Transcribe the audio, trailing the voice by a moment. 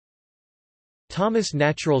Thomas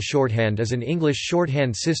Natural Shorthand is an English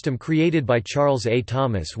shorthand system created by Charles A.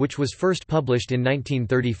 Thomas which was first published in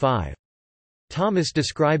 1935. Thomas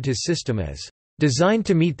described his system as designed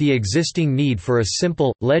to meet the existing need for a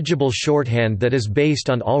simple, legible shorthand that is based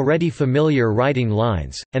on already familiar writing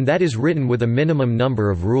lines, and that is written with a minimum number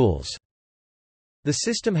of rules. The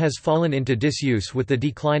system has fallen into disuse with the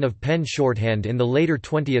decline of pen shorthand in the later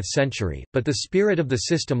 20th century, but the spirit of the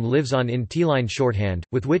system lives on in T-line shorthand,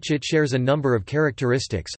 with which it shares a number of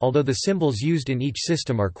characteristics, although the symbols used in each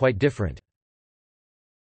system are quite different.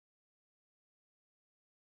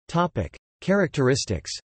 Topic: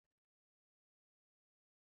 Characteristics.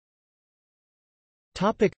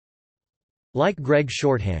 Topic: Like Gregg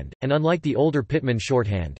shorthand, and unlike the older Pitman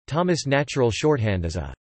shorthand, Thomas Natural Shorthand is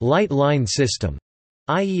a light line system,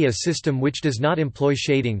 i.e. a system which does not employ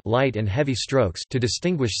shading light and heavy strokes to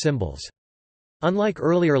distinguish symbols. Unlike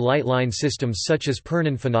earlier light line systems such as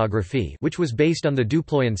Pernin phonography, which was based on the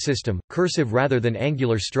Duployan system, cursive rather than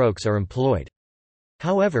angular strokes are employed.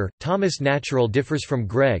 However, Thomas Natural differs from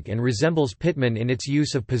Gregg and resembles Pitman in its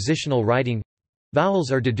use of positional writing.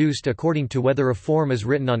 Vowels are deduced according to whether a form is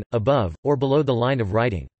written on, above, or below the line of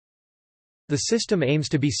writing. The system aims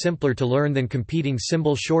to be simpler to learn than competing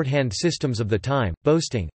symbol shorthand systems of the time,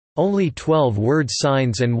 boasting only 12 word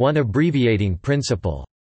signs and one abbreviating principle.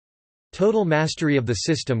 Total mastery of the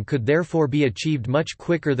system could therefore be achieved much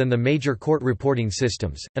quicker than the major court reporting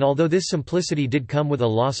systems, and although this simplicity did come with a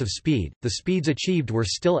loss of speed, the speeds achieved were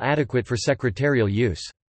still adequate for secretarial use.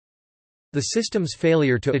 The system's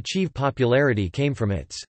failure to achieve popularity came from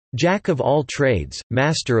its jack of all trades,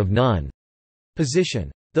 master of none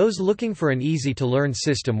position. Those looking for an easy-to-learn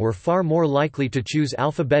system were far more likely to choose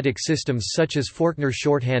alphabetic systems such as Faulkner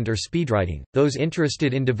shorthand or speedwriting. Those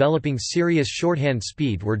interested in developing serious shorthand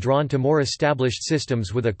speed were drawn to more established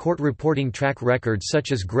systems with a court reporting track record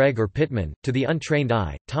such as Gregg or Pitman. To the untrained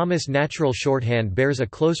eye, Thomas Natural Shorthand bears a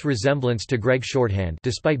close resemblance to Gregg shorthand.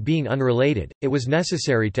 Despite being unrelated, it was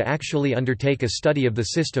necessary to actually undertake a study of the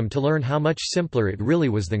system to learn how much simpler it really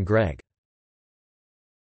was than Gregg.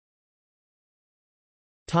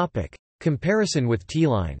 Comparison with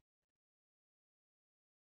T-line.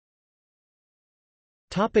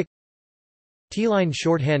 T-line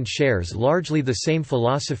shorthand shares largely the same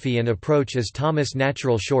philosophy and approach as Thomas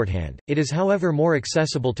Natural Shorthand. It is however more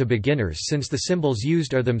accessible to beginners since the symbols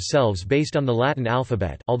used are themselves based on the Latin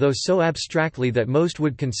alphabet, although so abstractly that most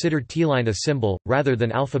would consider T-line a symbol, rather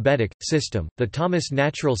than alphabetic, system. The Thomas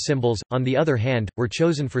Natural symbols, on the other hand, were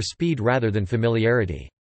chosen for speed rather than familiarity.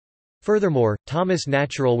 Furthermore, Thomas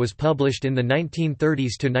Natural was published in the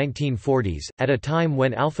 1930s to 1940s, at a time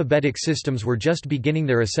when alphabetic systems were just beginning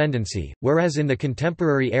their ascendancy, whereas in the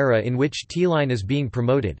contemporary era in which T-line is being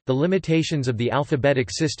promoted, the limitations of the alphabetic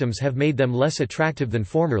systems have made them less attractive than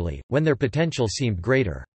formerly, when their potential seemed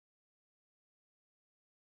greater.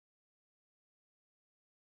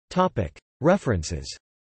 References.